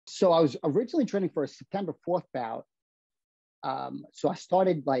So I was originally training for a September 4th bout. So I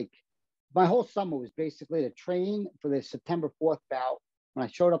started like my whole summer was basically to train for the September 4th bout. When I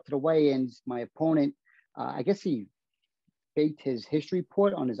showed up to the weigh-ins, my opponent, I guess he faked his history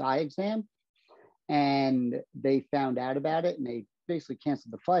report on his eye exam, and they found out about it and they basically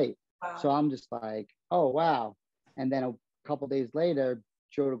canceled the fight. Wow. So I'm just like, oh, wow. And then a couple of days later,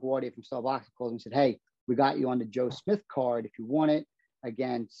 Joe LaGuardia from Star Boxing called and said, hey, we got you on the Joe Smith card if you want it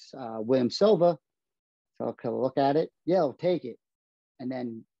against William Silva. So I'll look at it. Yeah, I'll take it. And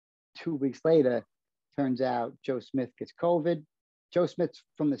then 2 weeks later, turns out Joe Smith gets COVID. Joe Smith's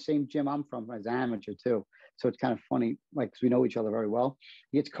from the same gym I'm from as an amateur too. So it's kind of funny, like, because we know each other very well.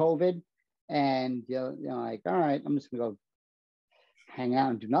 He gets COVID and, like, all right, I'm just going to go hang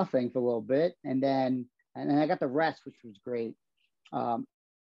out and do nothing for a little bit. And then I got the rest, which was great. And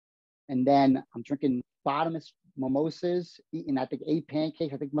then I'm drinking bottomless mimosas, eating, I think, 8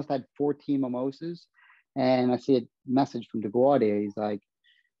 pancakes. I think must have had 14 mimosas. And I see a message from LaGuardia. He's like,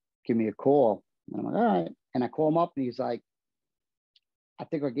 give me a call. And I'm like, all right. And I call him up and he's like, I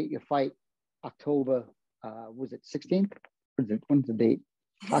think I'll get you a fight October, was it 16th? When's the date?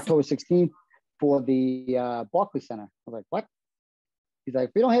 October 16th for the Barclays Center. I was like, what? He's like,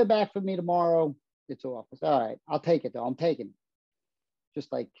 if you don't hear back from me tomorrow, it's off. I said, all right, I'll take it though. I'm taking it.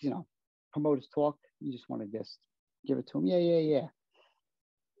 Just like, promoters talk. You just want to just give it to him. Yeah.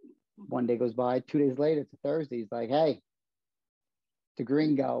 One day goes by, 2 days later, it's a Thursday. He's like, hey, to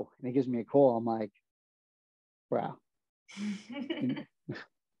Gringo. And he gives me a call. I'm like, wow.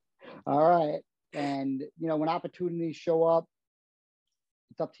 All right. And, when opportunities show up,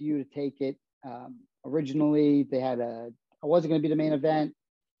 it's up to you to take it. Originally, I wasn't going to be the main event.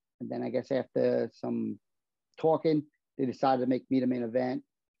 And then I guess after some talking, they decided to make me the main event.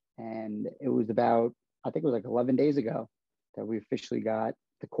 And it was about, I think it was like 11 days ago that we officially got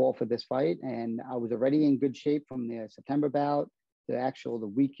the call for this fight. And I was already in good shape from the September bout.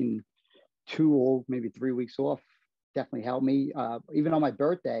 The week and 2 or maybe 3 weeks off definitely helped me, even on my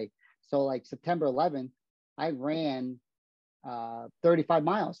birthday. So like September 11th, I ran 35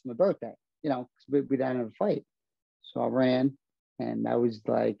 miles for my birthday, because we didn't have a fight. So I ran and I was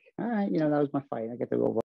like, all right, that was my fight. I get to go over.